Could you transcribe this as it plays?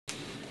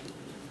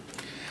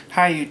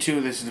Hi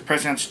YouTube, this is the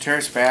Presidential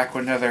Tourist back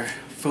with another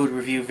food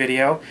review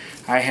video.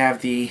 I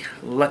have the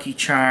Lucky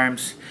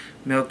Charms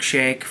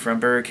milkshake from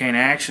Burger King. I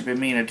actually been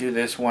meaning to do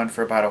this one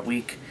for about a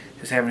week,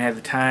 just haven't had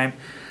the time.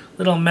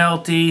 Little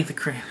melty,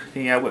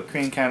 the whipped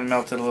cream kind of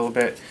melted a little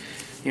bit.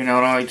 You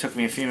know, it only took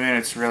me a few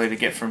minutes really to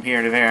get from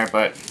here to there,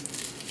 but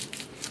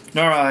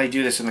normally I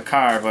do this in the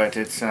car, but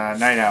it's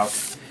night out,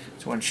 so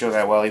I wouldn't show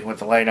that well even with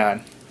the light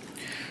on.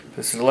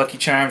 This is the Lucky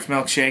Charms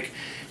milkshake.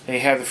 They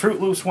have the Fruit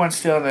Loops one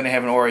still, and then they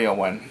have an Oreo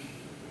one.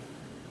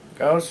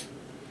 Goes.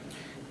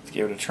 Let's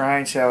give it a try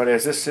and see how it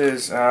is. This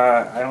is,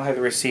 I don't have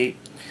the receipt.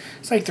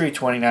 It's like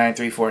 $3.29,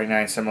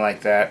 $3.49, something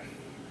like that.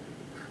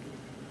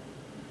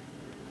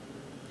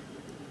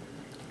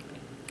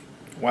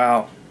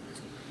 Wow.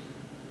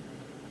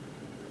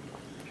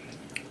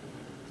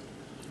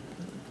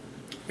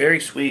 Very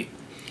sweet.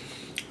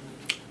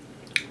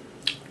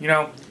 You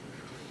know,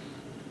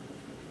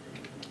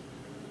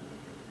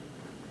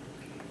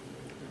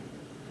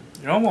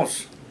 it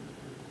almost,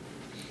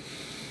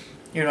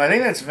 I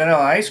think that's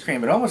vanilla ice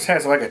cream. It almost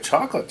has like a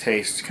chocolate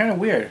taste. It's kind of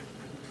weird.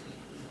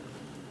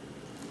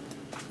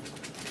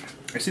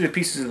 I see the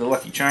pieces of the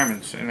Lucky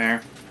Charms in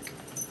there.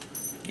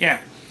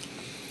 Yeah.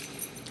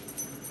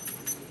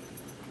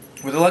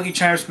 With the Lucky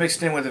Charms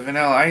mixed in with the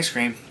vanilla ice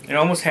cream, it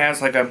almost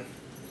has like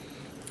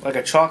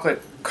a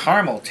chocolate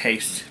caramel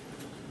taste.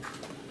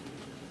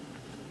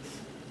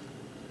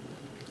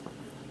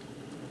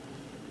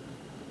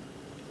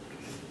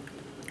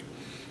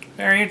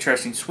 Very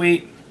interesting.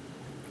 Sweet,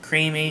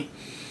 creamy,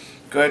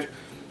 good.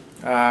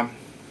 Not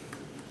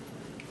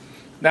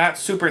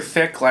super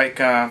thick like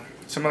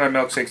some other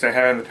milkshakes I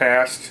had in the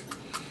past,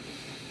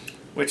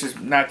 which is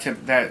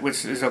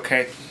which is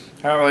okay.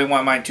 I don't really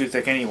want mine too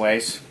thick,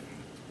 anyways.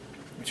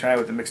 Let me try it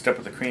with the mixed up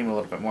with the cream a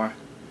little bit more.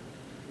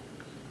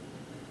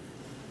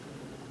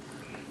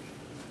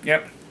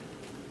 Yep.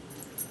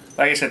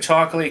 Like I said,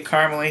 chocolatey,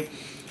 caramely.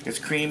 It's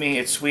creamy.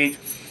 It's sweet.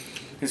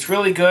 It's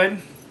really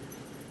good.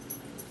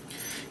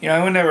 You know,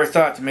 I would never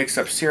thought to mix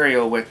up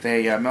cereal with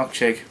a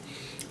milkshake.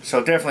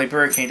 So definitely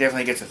Burger King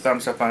definitely gets a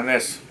thumbs up on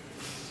this.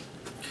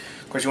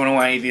 Of course, you wouldn't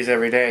want to eat these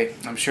every day.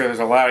 I'm sure there's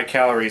a lot of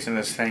calories in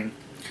this thing.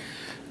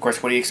 Of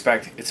course, what do you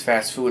expect? It's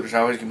fast food. There's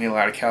always going to be a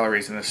lot of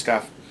calories in this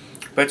stuff.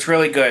 But it's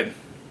really good.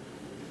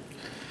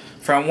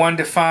 From 1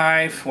 to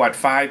 5, what,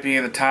 5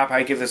 being the top,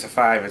 I give this a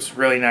 5. It's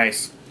really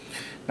nice.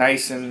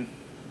 Nice and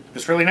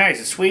just really nice.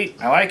 It's sweet.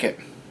 I like it.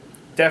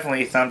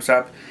 Definitely a thumbs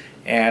up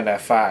and a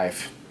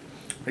 5.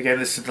 Again,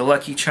 this is the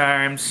Lucky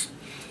Charms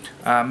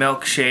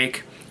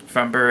milkshake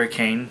from Burger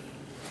King.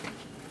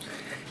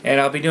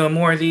 And I'll be doing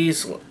more of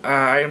these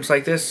items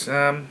like this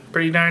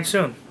pretty darn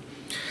soon.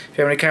 If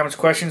you have any comments,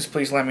 questions,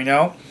 please let me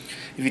know.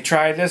 If you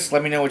tried this,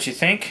 let me know what you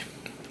think.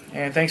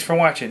 And thanks for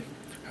watching.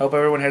 Hope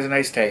everyone has a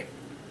nice day.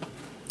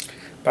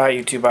 Bye,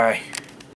 YouTube. Bye.